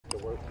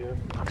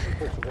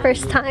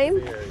First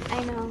time?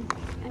 I know.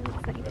 I'm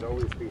excited.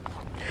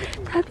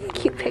 That's a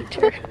cute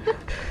picture.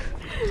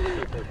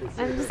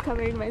 I'm just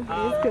covering my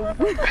face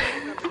because...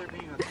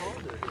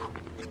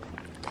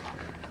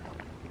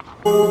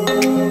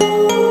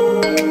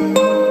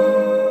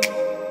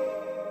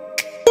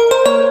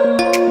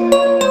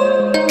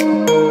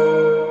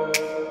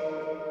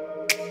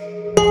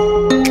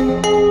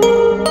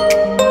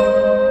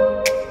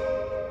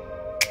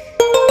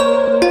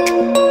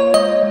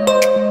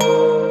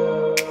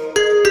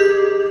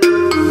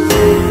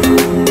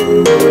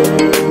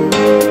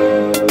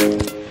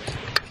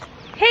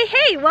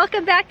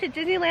 Welcome back to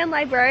Disneyland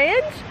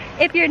Librarians.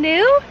 If you're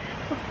new,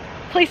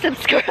 please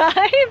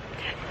subscribe.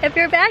 If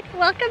you're back,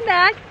 welcome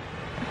back.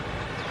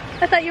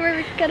 I thought you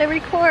were gonna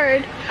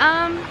record.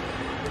 I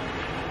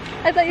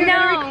thought you were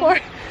gonna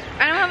record.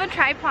 I don't have a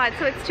tripod,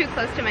 so it's too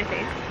close to my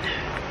face.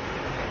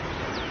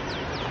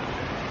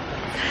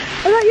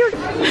 I thought you were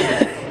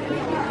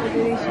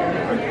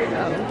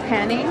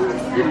Panning?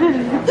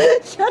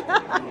 Shut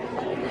up.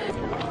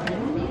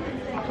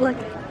 Look,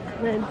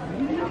 then.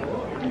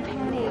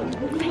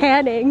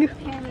 Panning.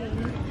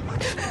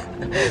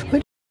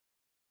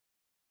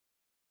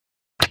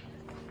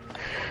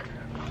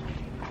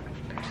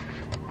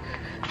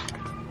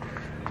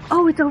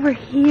 Oh, it's over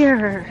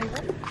here.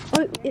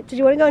 Oh, did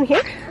you want to go in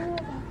here?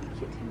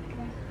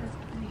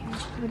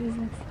 What is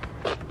this?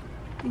 I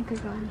think we're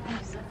going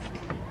first.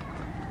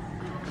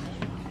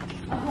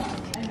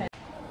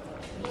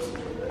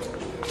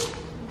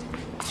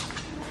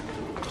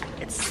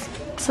 It's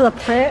so the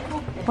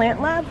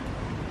plant lab.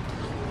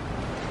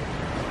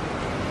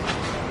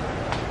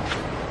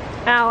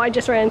 Ow, I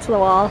just ran into the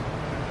wall.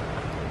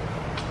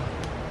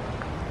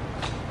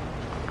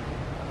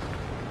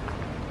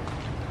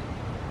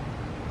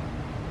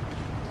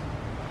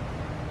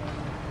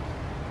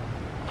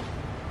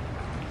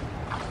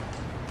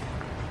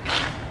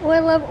 Oh, I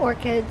love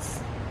orchids.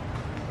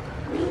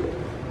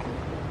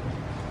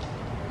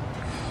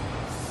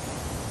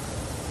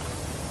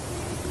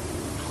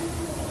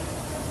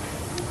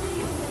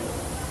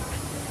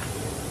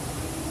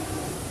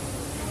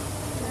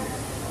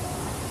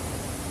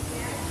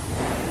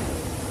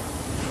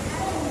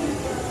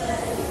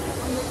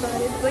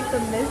 It's like the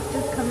mist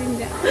is coming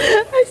down.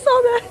 I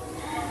saw that.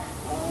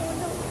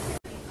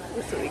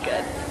 This will be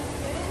good.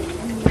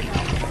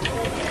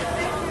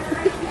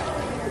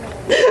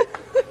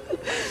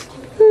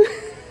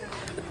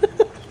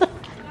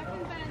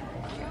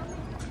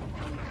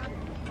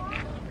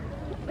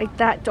 Like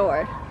that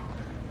door.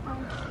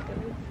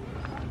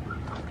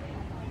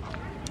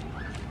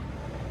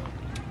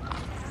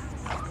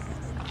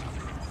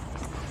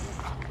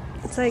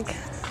 It's like,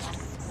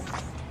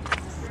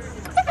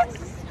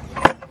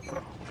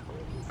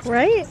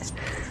 right?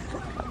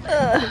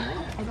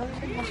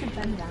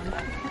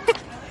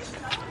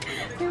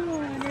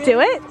 Do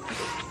it?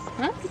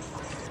 Huh?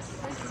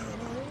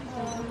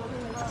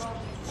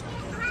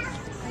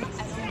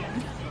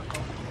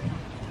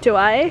 Do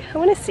I? I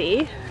want to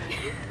see.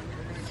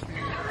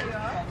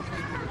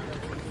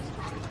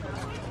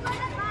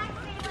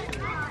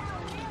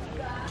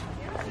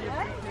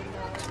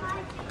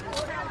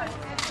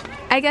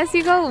 I guess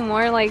you go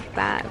more like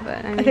that,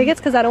 but I mean, I think it's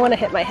because I don't want to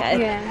hit my head.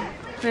 yeah.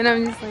 And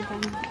I'm just like,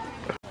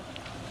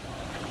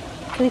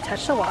 Can you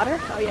touch the water?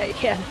 Oh yeah, you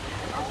can.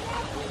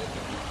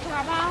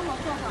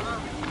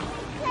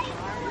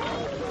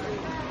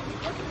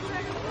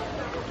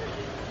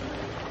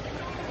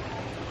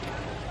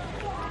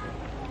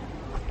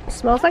 It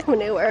smells like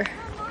manure.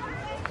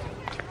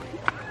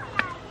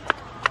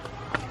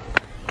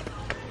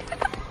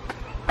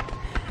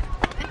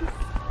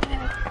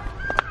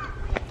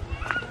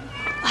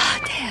 Oh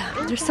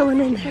damn, there's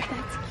someone in there.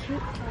 that's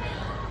cute.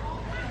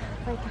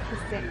 Like if you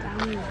sit down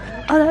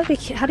there. Oh, that would be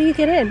cute. How do you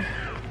get in?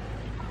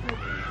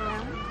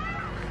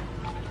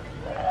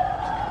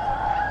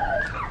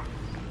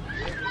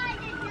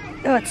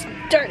 Oh, it's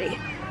dirty.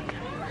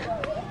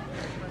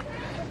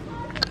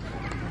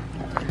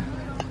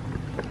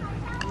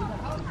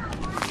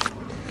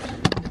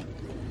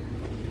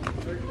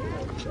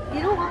 You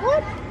don't want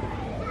one?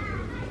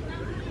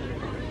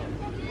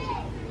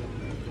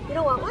 You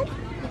don't want one?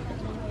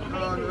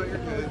 Oh, no, you're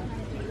good.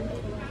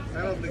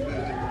 I don't think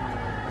that.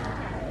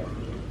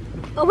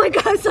 Oh my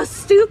god, I'm so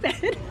stupid.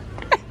 Hey,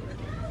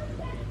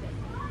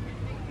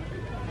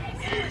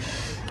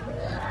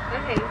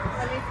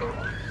 let me see.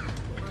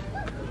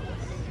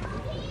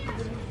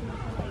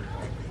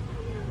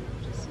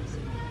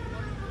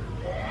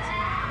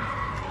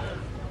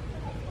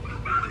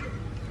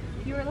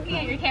 You were looking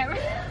at your camera?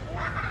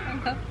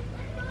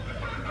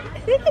 I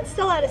think it's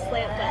still at a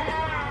slant, but.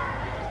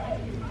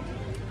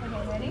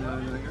 Okay, ready? No,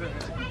 no, you're right.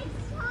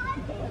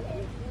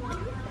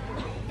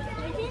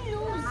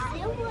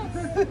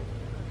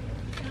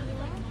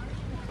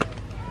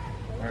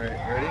 Alright,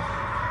 ready?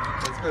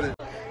 Let's go to.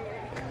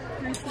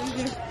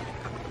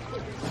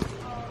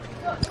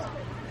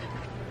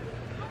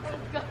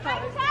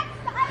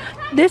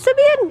 This would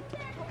be in.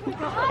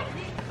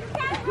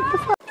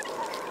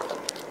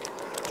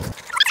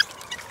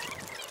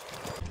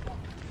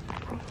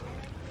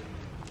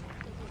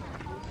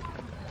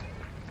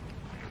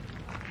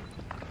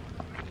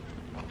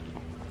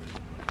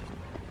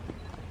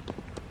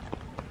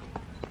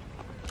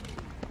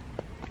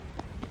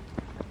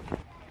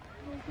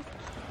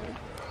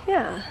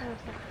 Yeah.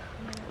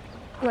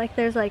 Like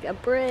there's like a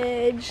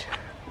bridge.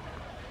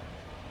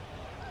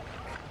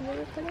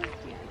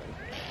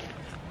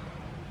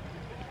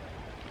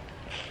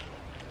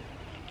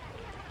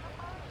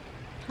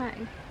 Hi.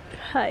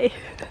 Hi.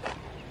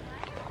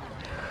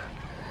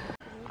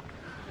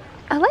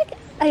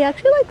 I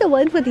actually like the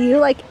ones with you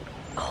like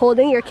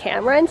holding your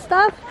camera and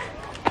stuff.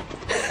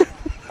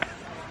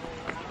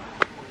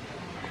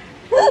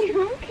 Are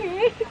you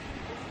okay?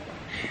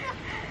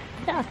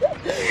 Yeah.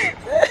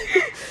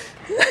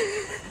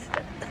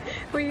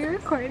 Were you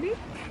recording?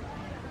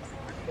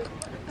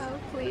 Oh,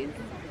 please.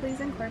 Please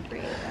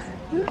incorporate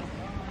that.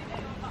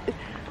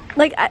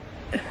 Like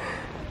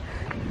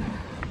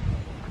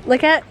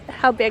look at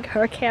how big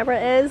her camera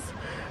is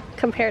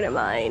compared to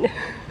mine.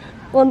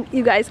 Well,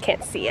 you guys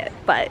can't see it,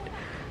 but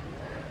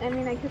I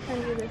mean, I could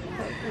send you this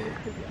clip and you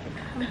could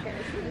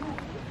comparison.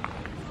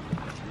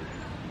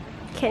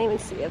 can't even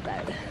see it,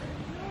 but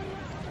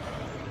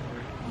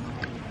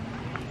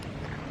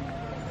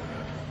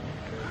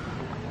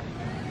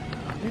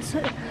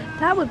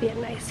that would be a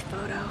nice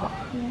photo.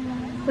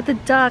 Yeah. With the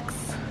ducks.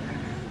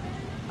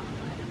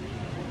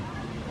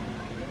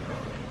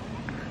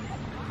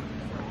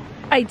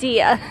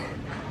 Idea.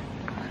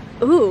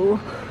 Ooh.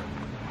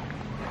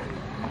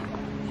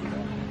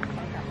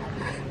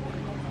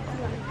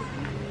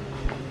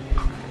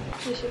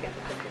 We should get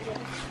the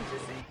picture.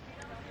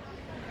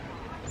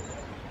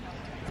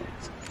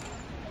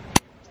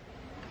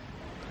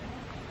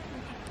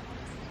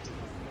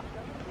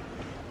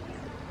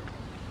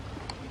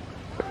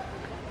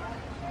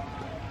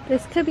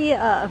 This could be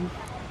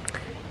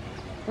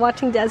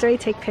watching Desiree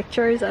take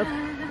pictures of.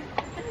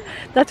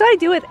 That's what I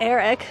do with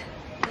Eric.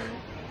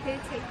 Can you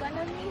take one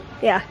of me?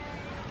 Yeah.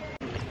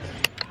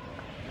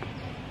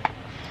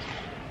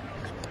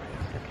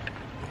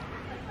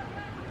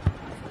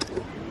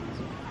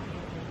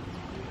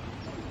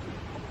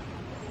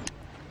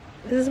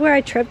 This is where I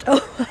tripped.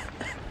 Oh,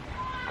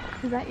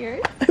 Is that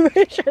yours? I'm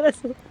pretty sure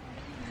this is.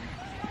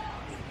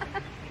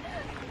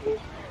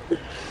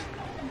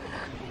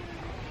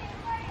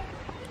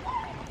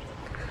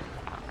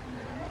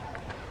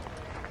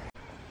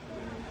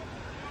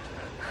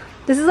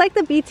 This is like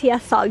the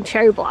BTS song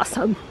Cherry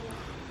Blossom.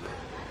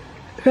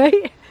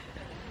 Right?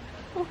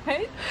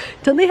 What?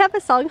 Don't they have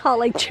a song called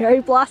like Cherry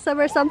Blossom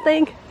or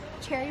something?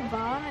 Cherry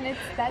Bomb, and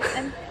that's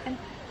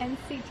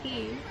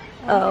NCT.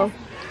 Oh.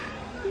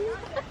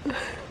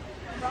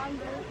 Wrong.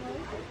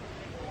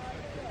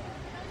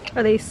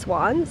 Are they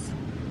swans?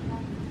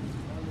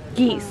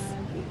 Geese.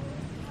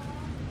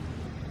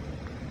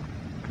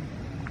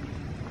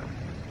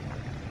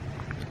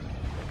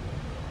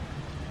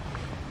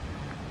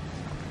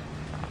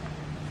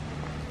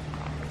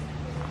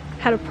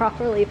 How to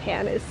properly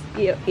pan is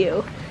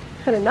you.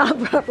 How to not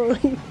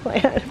properly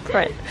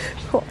print.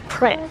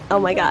 Oh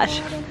my gosh.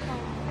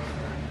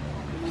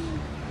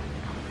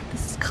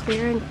 This is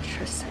clear and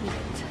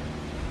transcendent.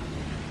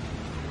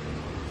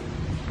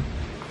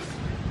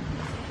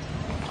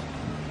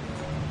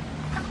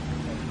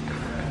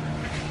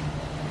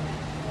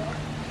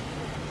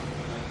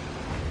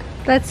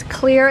 That's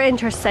clear and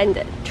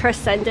transcendent.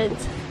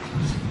 Transcendent.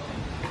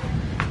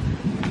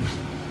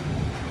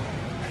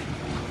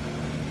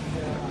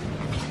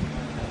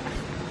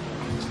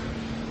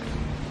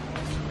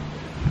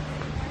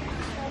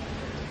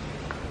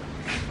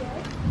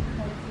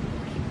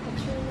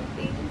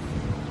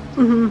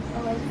 Mm-hmm.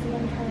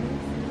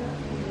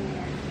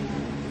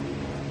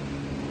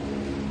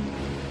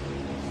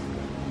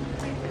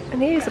 I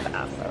need to use a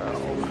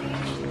bathroom.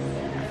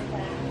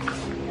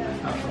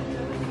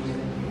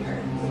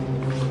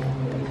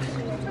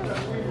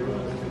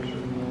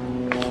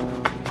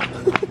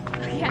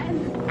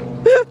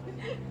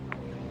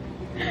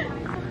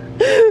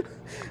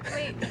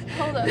 Wait,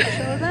 hold up.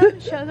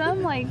 Show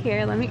them, like,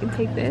 here, let me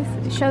take this.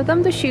 Show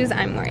them the shoes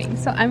I'm wearing.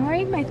 So I'm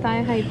wearing my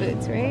thigh-high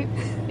boots, right?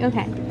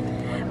 Okay.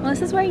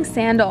 Melissa's wearing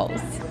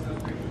sandals.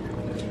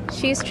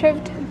 She's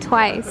tripped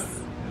twice.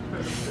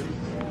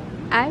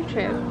 I've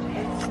tripped.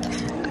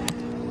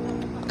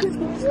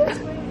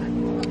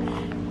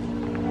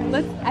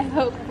 I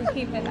hope we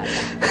keep it up.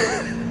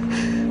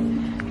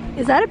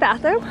 Is that a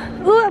bathroom?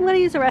 Ooh, I'm gonna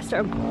use the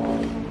restroom.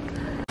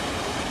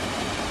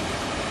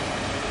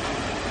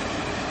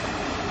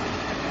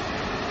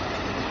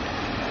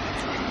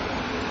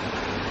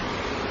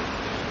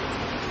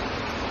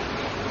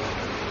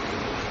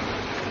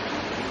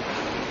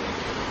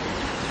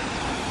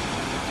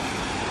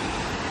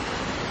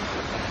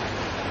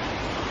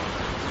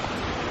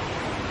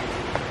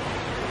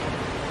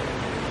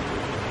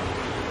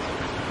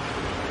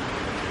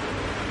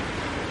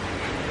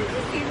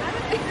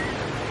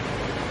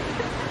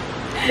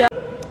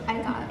 I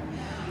got,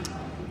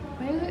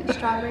 what is it?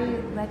 Strawberry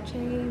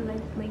lychee?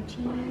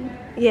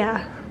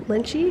 Yeah,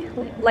 lychee?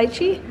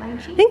 Lychee? I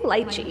think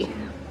lychee.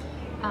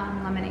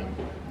 Lemonade.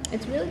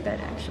 It's really good,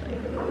 actually.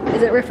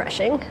 Is it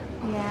refreshing?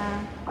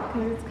 Yeah,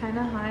 because it's kind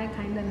of high,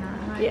 kind of not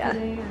high Yeah.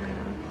 today. I don't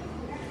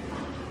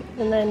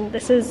know. And then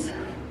this is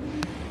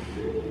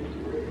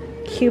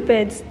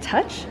Cupid's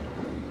Touch.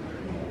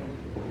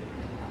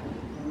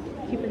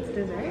 Cupid's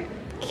dessert.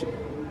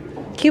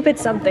 Cupid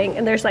something,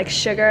 and there's like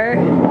sugar,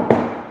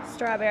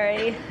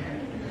 strawberry,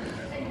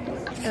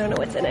 I don't know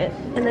what's in it,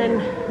 and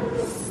then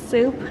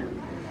soup,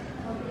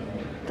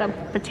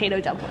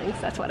 potato dumplings,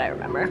 that's what I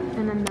remember.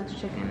 And then that's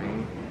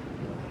chicken,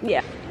 right?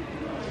 Yeah.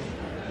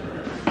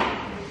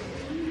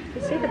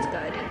 Let's see if it's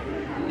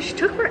good. She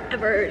took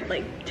forever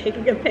like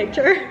taking a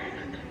picture.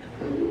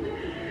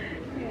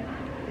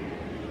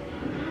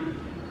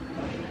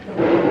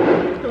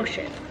 Oh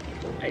shit.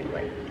 I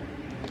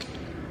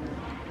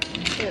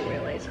didn't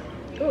realize.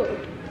 Oh.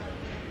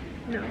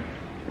 No.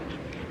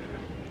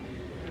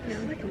 This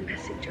is like a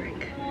messy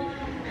drink.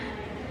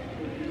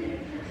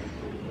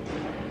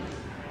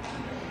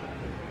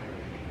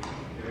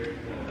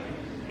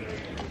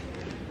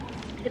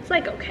 It's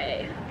like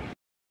okay.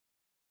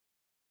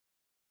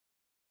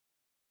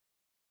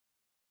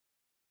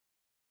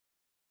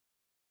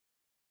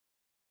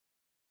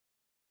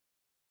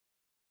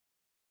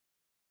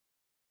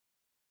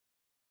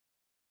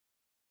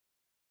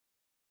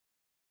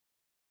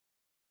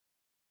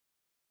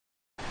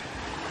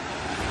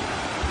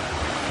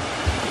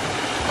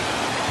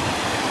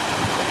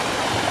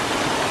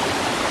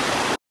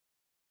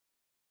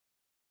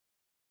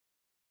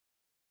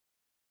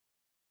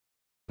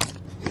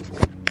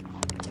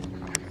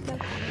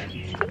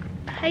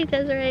 Hi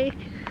Desiree.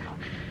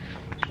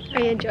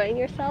 Are you enjoying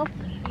yourself?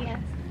 Yes.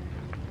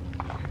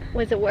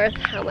 Was it worth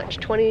how much?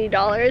 $20?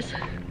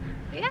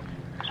 Yeah.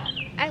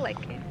 I like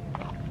it.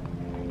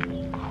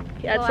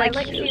 Yeah, it's well, like I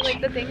like huge. See,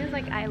 like the thing is,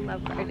 like I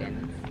love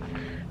gardens.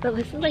 But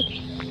this is like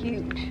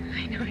huge.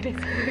 I know it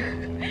is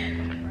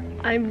huge.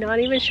 I'm not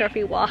even sure if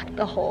we walked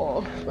the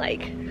whole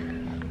like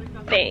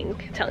thing,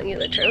 telling you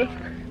the truth.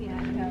 Yeah,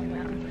 I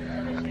know.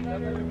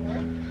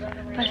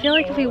 I feel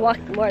like if we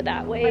walked more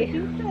that way,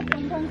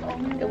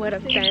 it would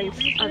have been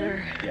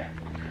other,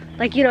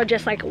 like, you know,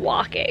 just like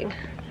walking.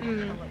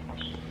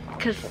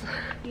 Cause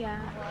yeah,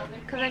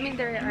 because I mean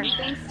there are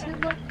things to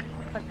look,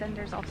 but then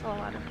there's also a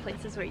lot of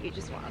places where you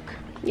just walk.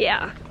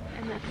 yeah,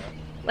 And then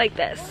like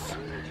this.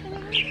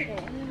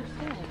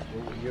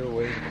 You're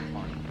waiting.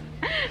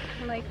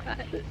 like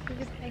that.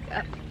 Just like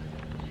up.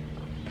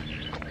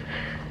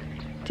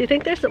 Do you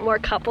think there's some more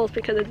couples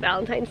because it's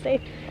Valentine's Day?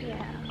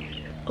 Yeah.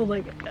 Oh my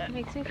god. It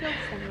makes me feel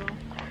single.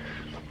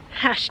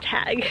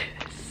 Hashtag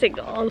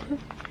single.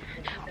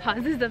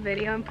 Pauses the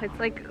video and puts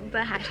like the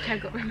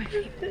hashtag over my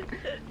face.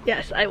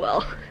 Yes, I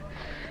will.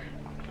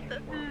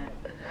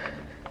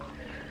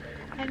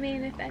 I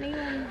mean, if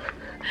anyone.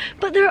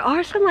 But there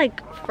are some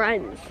like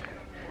friends,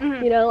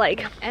 you know,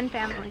 like, And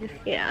families.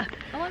 yeah.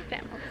 I love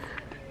families.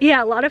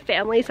 Yeah, a lot of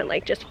families and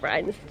like just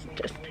friends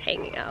just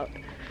hanging out,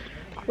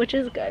 which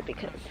is good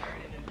because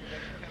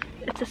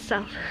it's a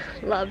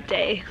self-love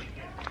day.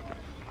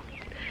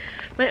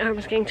 My arm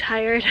is getting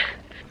tired.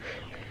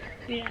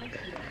 Yeah.